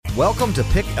Welcome to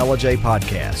Pick LJ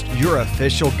Podcast, your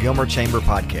official Gilmer Chamber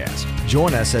podcast.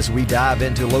 Join us as we dive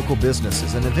into local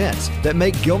businesses and events that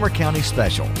make Gilmer County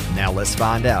special. Now let's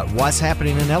find out what's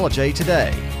happening in LJ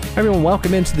today. Everyone,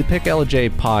 welcome into the Pick LJ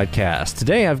podcast.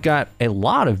 Today I've got a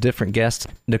lot of different guests.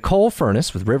 Nicole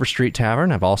Furness with River Street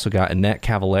Tavern. I've also got Annette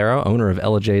Cavallero, owner of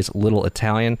LJ's Little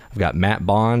Italian. I've got Matt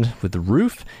Bond with The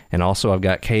Roof, and also I've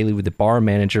got Kaylee with the bar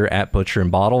manager at Butcher and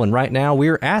Bottle. And right now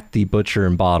we're at the Butcher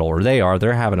and Bottle, or they are.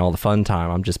 They're having all the fun time.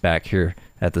 I'm just back here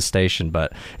at the station,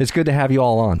 but it's good to have you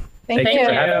all on. Thank you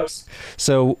for having us.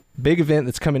 So, big event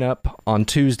that's coming up on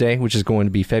Tuesday, which is going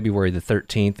to be February the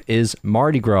 13th, is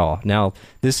Mardi Gras. Now,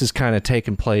 this is kind of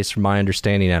taking place, from my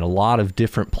understanding, at a lot of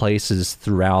different places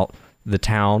throughout the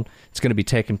town. It's going to be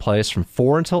taking place from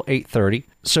 4 until 8:30.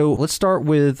 So, let's start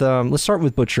with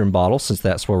Butcher and Bottle, since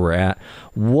that's where we're at.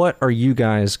 What are you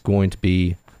guys going to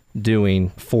be doing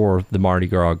for the Mardi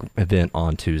Gras event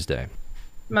on Tuesday?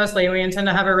 Mostly, we intend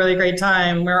to have a really great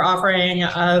time. We're offering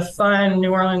a fun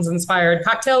New Orleans-inspired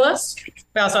cocktail list.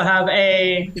 We also have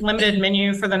a limited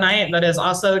menu for the night that is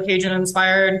also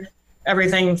Cajun-inspired.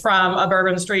 Everything from a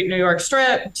Bourbon Street New York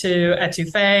strip to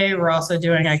etouffee. We're also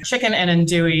doing a chicken and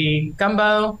andouille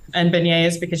gumbo and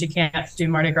beignets, because you can't do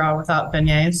Mardi Gras without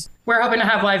beignets. We're hoping to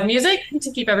have live music to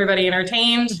keep everybody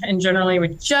entertained, and generally, we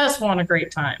just want a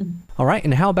great time. All right,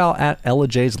 and how about at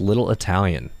LJ's Little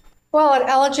Italian? Well, at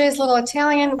LJ's Little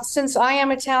Italian, since I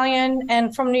am Italian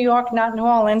and from New York, not New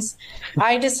Orleans,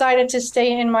 I decided to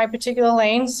stay in my particular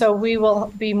lane. So we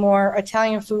will be more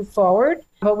Italian food forward,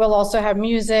 but we'll also have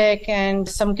music and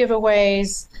some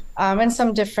giveaways and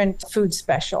some different food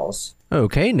specials.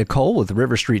 Okay, Nicole with the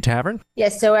River Street Tavern.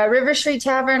 Yes, so at River Street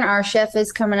Tavern, our chef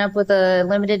is coming up with a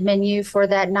limited menu for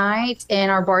that night,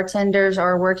 and our bartenders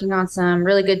are working on some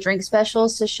really good drink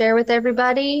specials to share with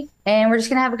everybody. And we're just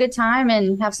going to have a good time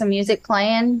and have some music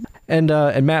playing. And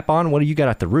Matt Bond, what do you got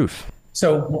at The Roof?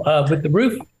 So with The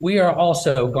Roof, we are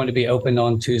also going to be open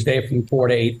on Tuesday from 4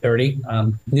 to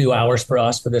 8:30, new hours for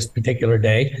us for this particular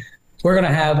day. We're going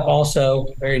to have also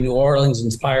a very New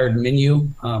Orleans-inspired menu,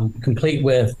 complete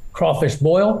with crawfish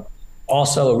boil,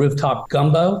 also a rooftop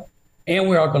gumbo, and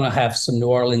we are going to have some New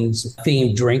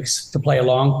Orleans-themed drinks to play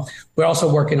along. We're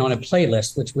also working on a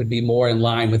playlist, which would be more in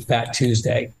line with Fat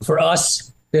Tuesday. For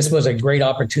us, this was a great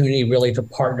opportunity really to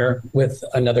partner with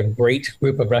another great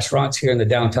group of restaurants here in the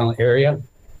downtown area.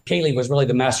 Kaylee was really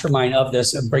the mastermind of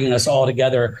this and bringing us all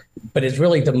together, but it's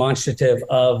really demonstrative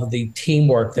of the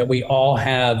teamwork that we all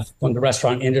have from the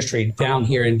restaurant industry down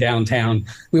here in downtown.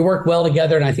 We work well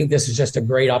together, and I think this is just a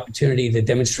great opportunity to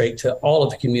demonstrate to all of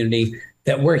the community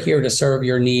that we're here to serve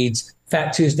your needs.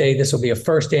 Fat Tuesday, this will be a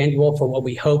first annual for what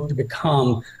we hope to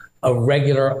become a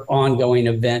regular ongoing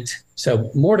event.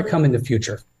 So more to come in the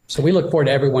future. So we look forward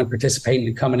to everyone participating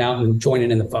and coming out and joining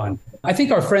in the fun. I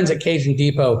think our friends at Cajun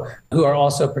Depot, who are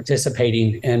also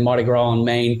participating in Mardi Gras on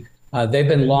Main, they've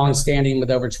been long-standing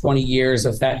with over 20 years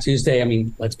of Fat Tuesday. I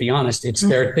mean, let's be honest, it's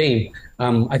their theme.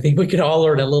 I think we could all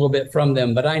learn a little bit from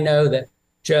them, but I know that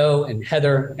Joe and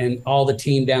Heather and all the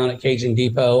team down at Cajun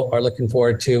Depot are looking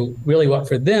forward to really what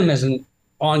for them is an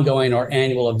ongoing or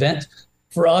annual event.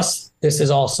 For us, this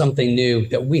is all something new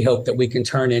that we hope that we can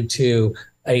turn into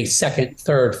a second,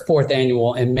 third, fourth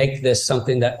annual and make this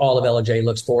something that all of LJ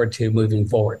looks forward to moving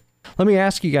forward. Let me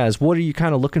ask you guys, what are you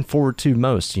kind of looking forward to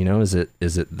most? You know, is it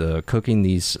the cooking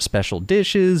these special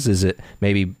dishes? Is it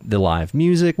maybe the live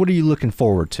music? What are you looking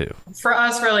forward to? For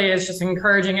us, really, it's just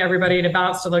encouraging everybody to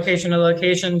bounce to location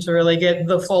to really get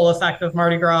the full effect of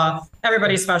Mardi Gras.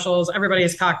 Everybody's specials,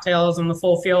 everybody's cocktails, and the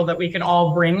full feel that we can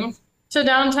all bring to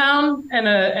downtown in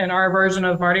our version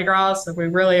of Mardi Gras. So we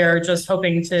really are just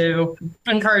hoping to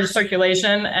encourage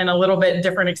circulation and a little bit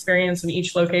different experience in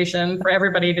each location for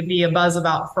everybody to be a buzz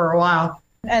about for a while.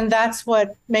 And that's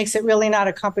what makes it really not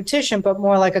a competition, but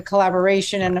more like a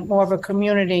collaboration and more of a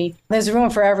community. There's room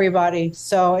for everybody.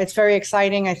 So it's very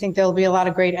exciting. I think there'll be a lot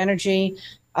of great energy.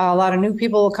 A lot of new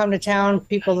people will come to town,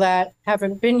 people that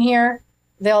haven't been here.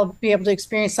 They'll be able to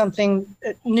experience something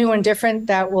new and different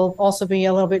that will also be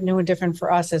a little bit new and different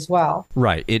for us as well.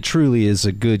 Right. It truly is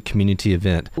a good community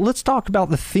event. Let's talk about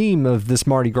the theme of this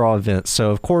Mardi Gras event. So,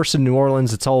 of course, in New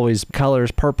Orleans, it's always colors,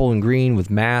 purple and green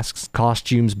with masks,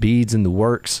 costumes, beads, and the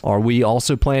works. Are we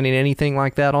also planning anything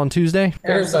like that on Tuesday?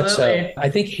 Very much so. I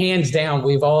think hands down,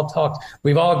 we've all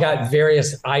got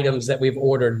various items that we've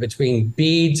ordered between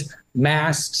beads,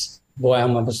 masks. Boy,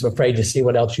 I'm just afraid to see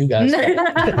what else you guys have.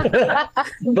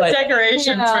 But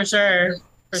decorations, for sure.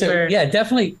 Sure. Yeah,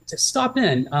 definitely stop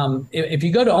in. If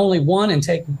you go to only one and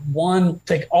take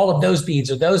all of those beads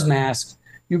or those masks,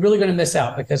 you're really going to miss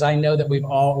out, because I know that we've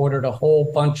all ordered a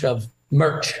whole bunch of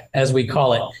merch, as we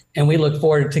call it. And we look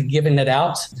forward to giving it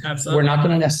out. Absolutely. We're not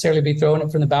going to necessarily be throwing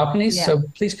it from the balconies. Yeah. So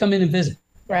please come in and visit.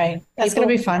 Right. That's going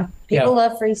to be fun. People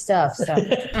love free stuff. So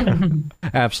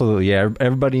Absolutely. Yeah.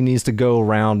 Everybody needs to go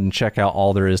around and check out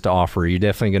all there is to offer. You're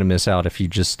definitely going to miss out if you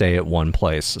just stay at one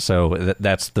place. So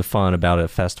that's the fun about a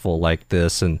festival like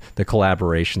this and the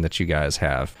collaboration that you guys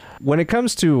have. When it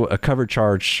comes to a cover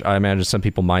charge, I imagine some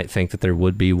people might think that there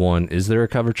would be one. Is there a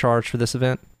cover charge for this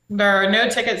event? There are no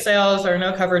ticket sales. There are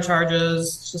no cover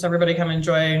charges. It's just everybody come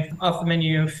enjoy off the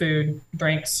menu, food,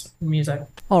 drinks, music.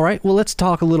 All right. Well, let's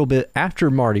talk a little bit after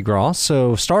Mardi Gras.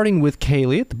 So starting with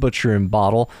Kaylee at the Butcher and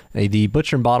Bottle. The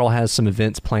Butcher and Bottle has some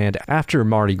events planned after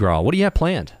Mardi Gras. What do you have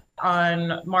planned?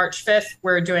 On March 5th,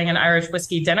 we're doing an Irish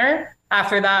whiskey dinner.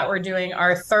 After that, we're doing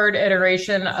our third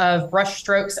iteration of Brush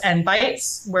Strokes and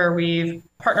Bites, where we've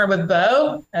partnered with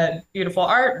Beau at Beautiful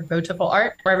Art,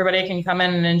 where everybody can come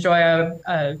in and enjoy a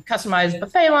customized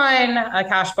buffet line, a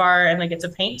cash bar, and they get to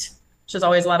paint, which is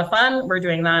always a lot of fun. We're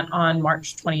doing that on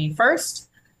March 21st.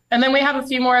 And then we have a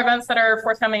few more events that are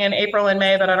forthcoming in April and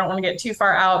May that I don't want to get too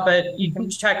far out, but you can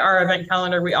check our event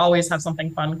calendar. We always have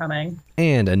something fun coming.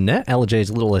 And Annette, Ella J's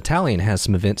Little Italian, has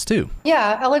some events too.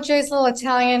 Yeah, Ella J's Little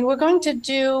Italian. We're going to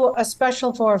do a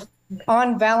special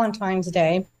on Valentine's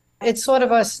Day. It's sort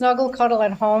of a snuggle cuddle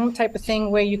at home type of thing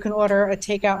where you can order a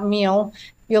takeout meal.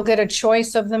 You'll get a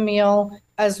choice of the meal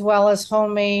as well as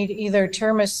homemade either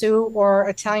tiramisu or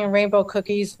Italian rainbow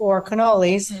cookies or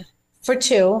cannolis. For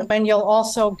two, and you'll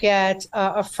also get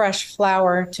a fresh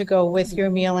flower to go with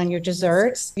your meal and your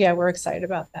desserts. Yeah, we're excited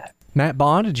about that. Matt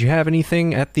Bond, did you have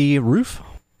anything at the roof?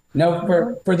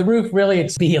 No, for the roof, really,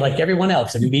 it's be like everyone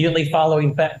else, immediately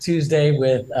following Fat Tuesday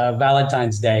with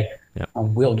Valentine's Day. Yep.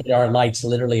 We'll get our lights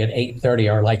literally at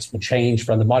 8:30. Our lights will change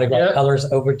from the Mardi Gras colors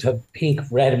over to pink,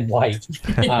 red, and white.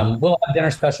 We'll have dinner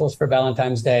specials for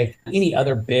Valentine's Day. Any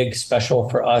other big special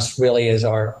for us really is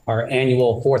our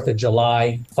annual 4th of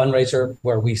July fundraiser,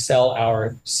 where we sell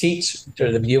our seats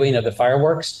to the viewing of the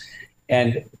fireworks.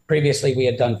 And previously, we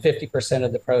had done 50%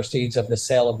 of the proceeds of the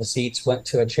sale of the seats went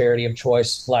to a charity of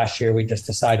choice. Last year, we just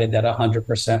decided that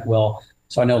 100% will.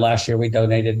 So I know last year we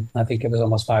donated, I think it was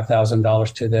almost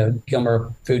 $5,000 to the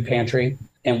Gilmer Food Pantry.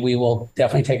 And we will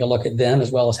definitely take a look at them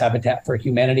as well as Habitat for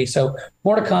Humanity. So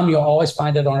more to come. You'll always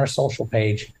find it on our social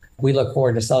page. We look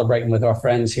forward to celebrating with our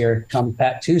friends here come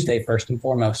Fat Tuesday, first and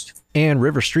foremost. And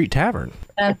River Street Tavern.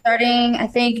 Starting, I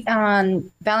think, on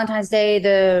Valentine's Day,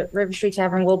 the River Street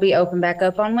Tavern will be open back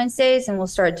up on Wednesdays, and we'll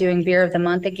start doing Beer of the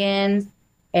Month again.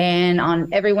 And on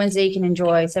every Wednesday, you can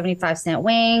enjoy 75-cent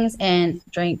wings and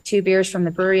drink 2 beers from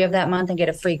the brewery of that month and get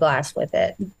a free glass with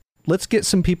it. Let's get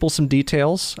some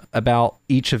details about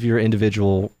each of your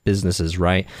individual businesses,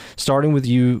 right? Starting with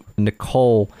you,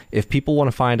 Nicole, if people want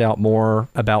to find out more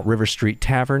about River Street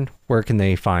Tavern, where can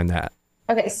they find that?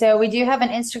 Okay, so we do have an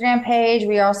Instagram page.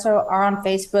 We also are on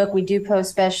Facebook. We do post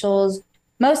specials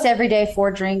most every day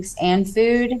for drinks and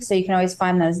food. So you can always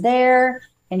find those there.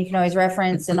 And you can always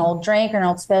reference an old drink or an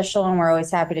old special, and we're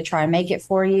always happy to try and make it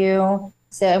for you.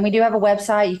 So, and we do have a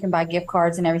website. You can buy gift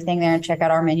cards and everything there and check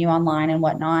out our menu online and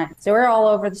whatnot. So we're all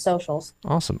over the socials.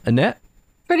 Awesome. Annette?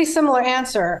 Pretty similar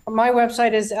answer. My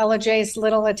website is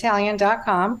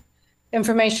ellajslittleitalian.com.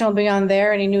 Information will be on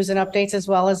there, any news and updates, as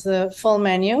well as the full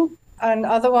menu. And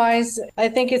otherwise, I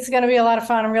think it's going to be a lot of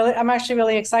fun. I'm actually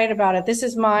really excited about it. This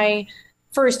is my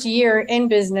first year in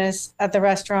business at the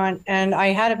restaurant, and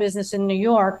I had a business in New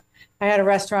York. I had a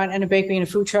restaurant and a bakery and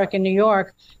a food truck in New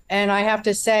York. And I have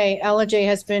to say, Ella J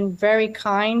has been very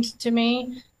kind to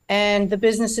me, and the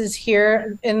businesses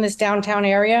here in this downtown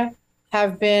area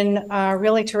have been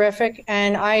really terrific.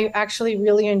 And I actually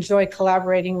really enjoy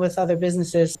collaborating with other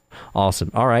businesses. Awesome.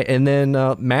 All right. And then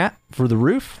Matt, for the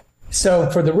roof? So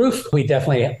for the roof, we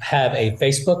definitely have a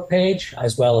Facebook page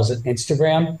as well as an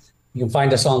Instagram. You can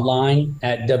find us online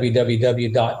at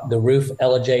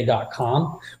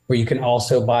www.theroofellaj.com, where you can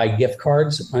also buy gift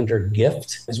cards under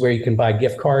gift is where you can buy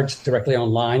gift cards directly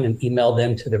online and email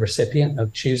them to the recipient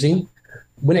of choosing.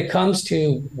 When it comes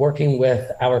to working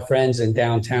with our friends in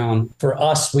downtown, for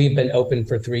us, we've been open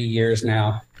for 3 years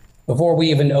now. Before we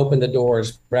even opened the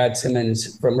doors, Brad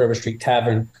Simmons from River Street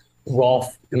Tavern,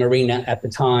 Rolf and Marina at the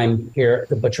time here at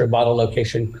the Butcher Bottle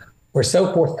location were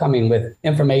so forthcoming with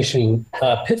information,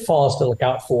 pitfalls to look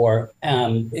out for.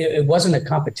 It wasn't a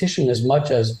competition as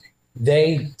much as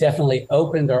they definitely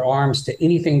opened their arms to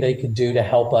anything they could do to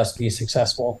help us be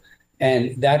successful.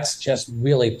 And that's just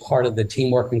really part of the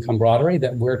teamwork and camaraderie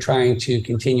that we're trying to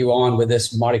continue on with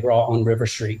this Mardi Gras on River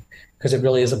Street, because it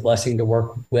really is a blessing to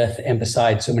work with and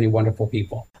beside so many wonderful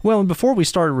people. Well, and before we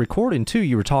started recording, too,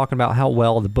 you were talking about how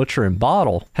well the Butcher and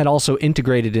Bottle had also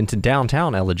integrated into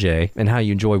downtown Ellijay and how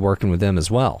you enjoy working with them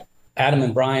as well. Adam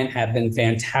and Brian have been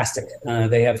fantastic.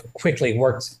 They have quickly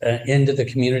worked into the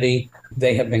community.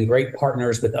 They have been great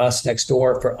partners with us next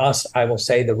door. For us, I will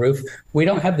say the roof, we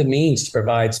don't have the means to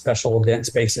provide special event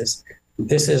spaces.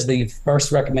 This is the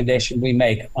first recommendation we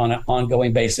make on an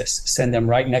ongoing basis. Send them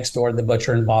right next door to the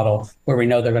Butcher and Bottle, where we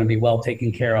know they're going to be well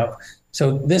taken care of.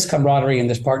 So this camaraderie and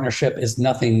this partnership is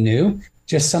nothing new,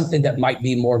 just something that might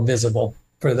be more visible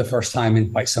for the first time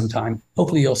in quite some time.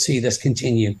 Hopefully you'll see this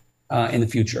continue in the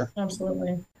future.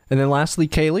 Absolutely. And then lastly,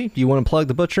 Kaylee, do you want to plug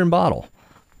the Butcher and Bottle?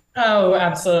 Oh,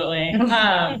 absolutely.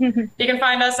 You can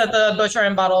find us at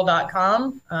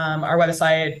thebutcherandbottle.com. Our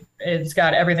website, it's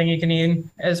got everything you can need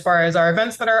as far as our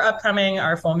events that are upcoming,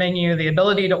 our full menu, the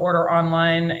ability to order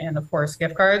online, and of course,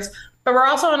 gift cards. But we're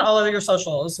also on all of your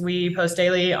socials. We post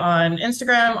daily on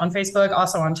Instagram, on Facebook,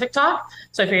 also on TikTok.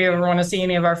 So if you ever want to see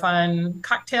any of our fun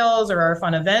cocktails or our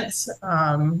fun events,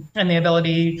 and the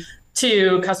ability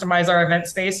to customize our event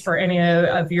space for any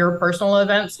of your personal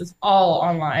events, it's all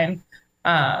online.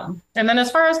 And then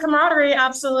as far as camaraderie,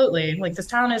 absolutely. Like, this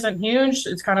town isn't huge.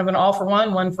 It's kind of an all for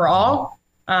one for all.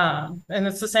 And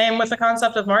it's the same with the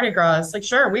concept of Mardi Gras. It's like,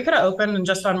 sure, we could have opened and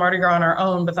just done Mardi Gras on our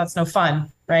own, but that's no fun,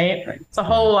 right? It's a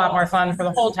whole lot more fun for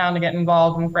the whole town to get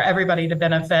involved and for everybody to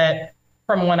benefit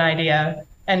from one idea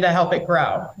and to help it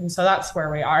grow. And so that's where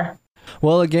we are.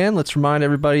 Well, again, let's remind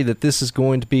everybody that this is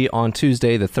going to be on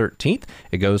Tuesday the 13th.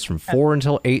 It goes from 4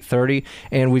 until 8:30,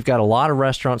 and we've got a lot of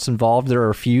restaurants involved. There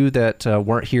are a few that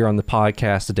weren't here on the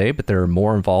podcast today, but there are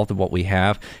more involved than what we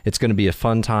have. It's going to be a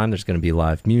fun time. There's going to be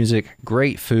live music,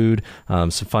 great food,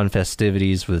 some fun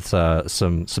festivities with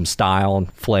some style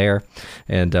and flair,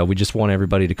 and we just want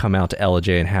everybody to come out to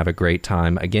Ellijay and have a great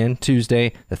time. Again,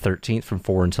 Tuesday the 13th from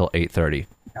 4 until 8:30.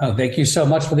 Oh, thank you so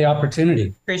much for the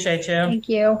opportunity. Appreciate you. Thank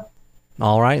you.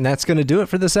 All right, and that's going to do it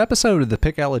for this episode of the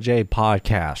Pick Ellijay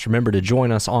podcast. Remember to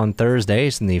join us on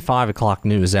Thursdays in the 5 o'clock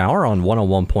news hour on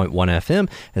 101.1 FM,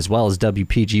 as well as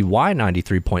WPGY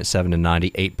 93.7 and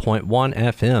 98.1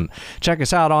 FM. Check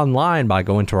us out online by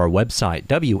going to our website,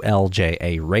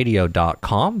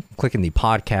 WLJAradio.com, clicking the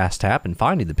podcast tab and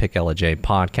finding the Pick Ellijay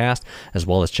podcast, as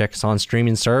well as check us on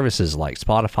streaming services like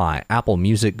Spotify, Apple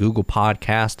Music, Google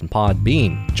Podcast, and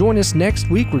Podbean. Join us next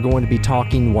week. We're going to be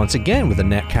talking once again with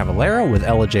Annette Cavallero with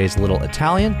Ellijay's Little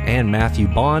Italian and Matthew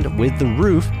Bond with The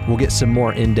Roof. We'll get some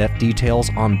more in-depth details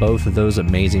on both of those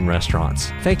amazing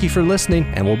restaurants. Thank you for listening,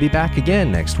 and we'll be back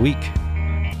again next week.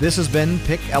 This has been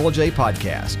Pick Ellijay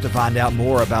Podcast. To find out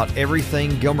more about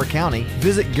everything Gilmer County,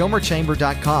 visit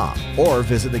GilmerChamber.com or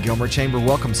visit the Gilmer Chamber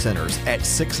Welcome Centers at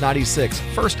 696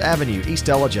 First Avenue, East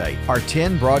Ellijay, or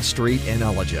 10 Broad Street in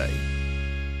Ellijay.